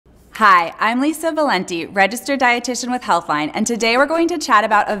Hi, I'm Lisa Valenti, registered dietitian with Healthline, and today we're going to chat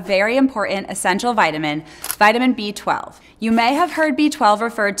about a very important essential vitamin, vitamin B12. You may have heard B12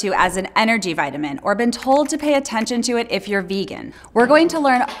 referred to as an energy vitamin or been told to pay attention to it if you're vegan. We're going to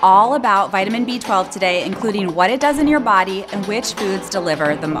learn all about vitamin B12 today, including what it does in your body and which foods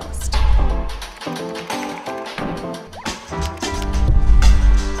deliver the most.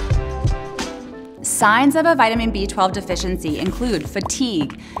 Signs of a vitamin B12 deficiency include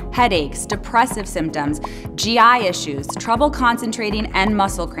fatigue, headaches, depressive symptoms, GI issues, trouble concentrating, and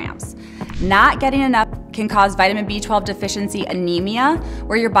muscle cramps. Not getting enough can cause vitamin B12 deficiency anemia,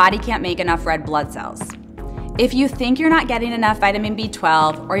 where your body can't make enough red blood cells. If you think you're not getting enough vitamin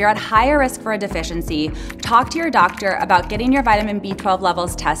B12 or you're at higher risk for a deficiency, talk to your doctor about getting your vitamin B12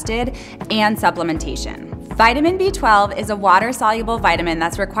 levels tested and supplementation. Vitamin B12 is a water-soluble vitamin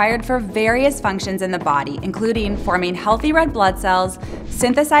that's required for various functions in the body, including forming healthy red blood cells,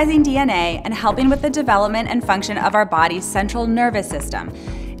 synthesizing DNA, and helping with the development and function of our body's central nervous system.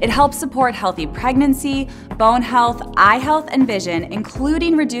 It helps support healthy pregnancy, bone health, eye health, and vision,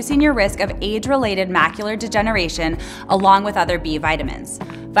 including reducing your risk of age-related macular degeneration, along with other B vitamins.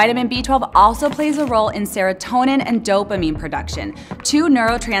 Vitamin B12 also plays a role in serotonin and dopamine production, two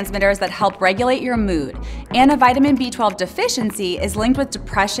neurotransmitters that help regulate your mood, and a vitamin B12 deficiency is linked with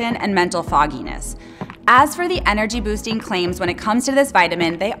depression and mental fogginess. As for the energy-boosting claims when it comes to this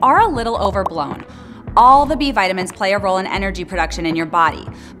vitamin, they are a little overblown. All the B vitamins play a role in energy production in your body,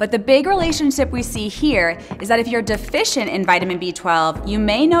 but the big relationship we see here is that if you're deficient in vitamin B12, you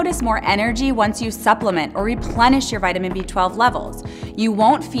may notice more energy once you supplement or replenish your vitamin B12 levels. You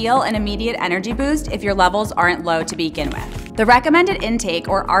won't feel an immediate energy boost if your levels aren't low to begin with. The recommended intake,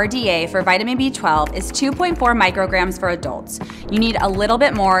 or RDA, for vitamin B12 is 2.4 micrograms for adults. You need a little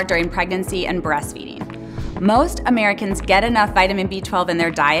bit more during pregnancy and breastfeeding. Most Americans get enough vitamin B12 in their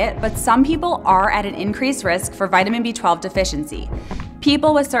diet, but some people are at an increased risk for vitamin B12 deficiency.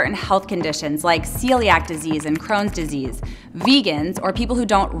 People with certain health conditions like celiac disease and Crohn's disease, vegans or people who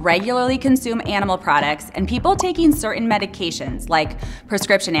don't regularly consume animal products, and people taking certain medications like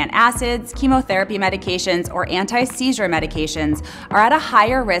prescription antacids, chemotherapy medications, or anti-seizure medications are at a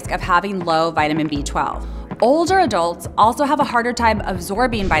higher risk of having low vitamin B12. Older adults also have a harder time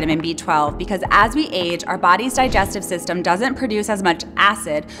absorbing vitamin B12 because as we age, our body's digestive system doesn't produce as much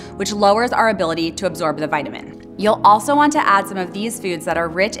acid, which lowers our ability to absorb the vitamin. You'll also want to add some of these foods that are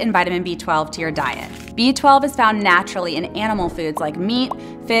rich in vitamin B12 to your diet. B12 is found naturally in animal foods like meat,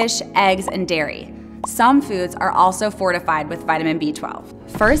 fish, eggs, and dairy. Some foods are also fortified with vitamin B12.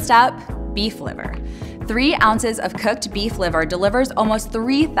 First up, beef liver. 3 ounces of cooked beef liver delivers almost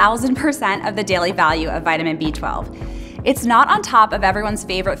 3,000% of the daily value of vitamin B12. It's not on top of everyone's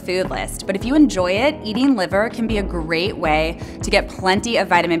favorite food list, but if you enjoy it, eating liver can be a great way to get plenty of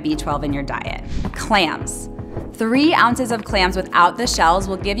vitamin B12 in your diet. Clams. 3 ounces of clams without the shells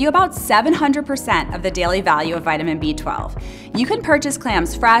will give you about 700% of the daily value of vitamin B12. You can purchase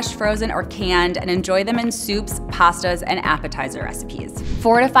clams fresh, frozen, or canned and enjoy them in soups, pastas, and appetizer recipes.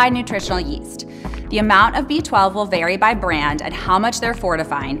 Fortified nutritional yeast. The amount of B12 will vary by brand and how much they're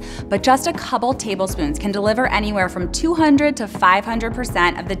fortifying, but just a couple tablespoons can deliver anywhere from 200 to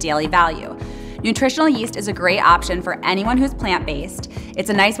 500% of the daily value. Nutritional yeast is a great option for anyone who's plant-based. It's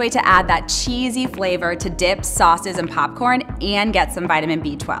a nice way to add that cheesy flavor to dips, sauces, and popcorn and get some vitamin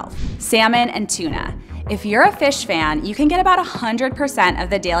B12. Salmon and tuna. If you're a fish fan, you can get about 100% of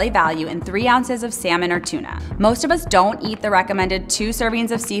the daily value in 3 ounces of salmon or tuna. Most of us don't eat the recommended 2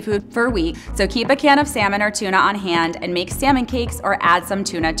 servings of seafood per week, so keep a can of salmon or tuna on hand and make salmon cakes or add some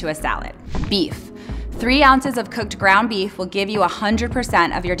tuna to a salad. Beef. 3 ounces of cooked ground beef will give you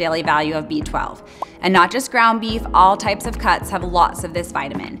 100% of your daily value of B12. And not just ground beef, all types of cuts have lots of this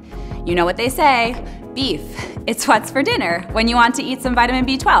vitamin. You know what they say, beef, it's what's for dinner when you want to eat some vitamin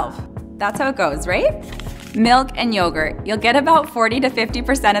B12. That's how it goes, right? Milk and yogurt. You'll get about 40 to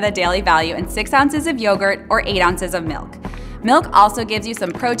 50% of the daily value in 6 ounces of yogurt or 8 ounces of milk. Milk also gives you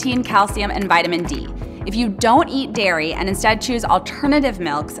some protein, calcium, and vitamin D. If you don't eat dairy and instead choose alternative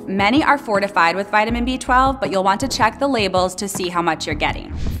milks, many are fortified with vitamin B12, but you'll want to check the labels to see how much you're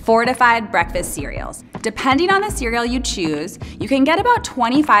getting. Fortified breakfast cereals. Depending on the cereal you choose, you can get about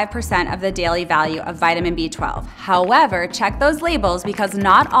 25% of the daily value of vitamin B12. However, check those labels because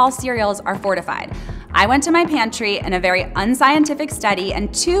not all cereals are fortified. I went to my pantry in a very unscientific study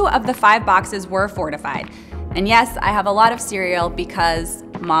and 2 of the 5 boxes were fortified. And yes, I have a lot of cereal because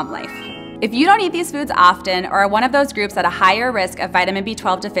mom life. If you don't eat these foods often or are one of those groups at a higher risk of vitamin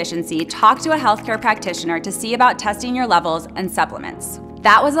B12 deficiency, talk to a healthcare practitioner to see about testing your levels and supplements.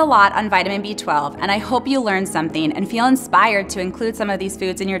 That was a lot on vitamin B12, and I hope you learned something and feel inspired to include some of these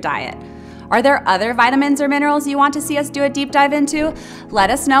foods in your diet. Are there other vitamins or minerals you want to see us do a deep dive into? Let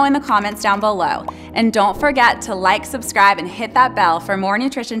us know in the comments down below. And don't forget to like, subscribe, and hit that bell for more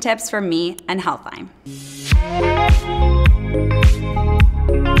nutrition tips from me and Healthline.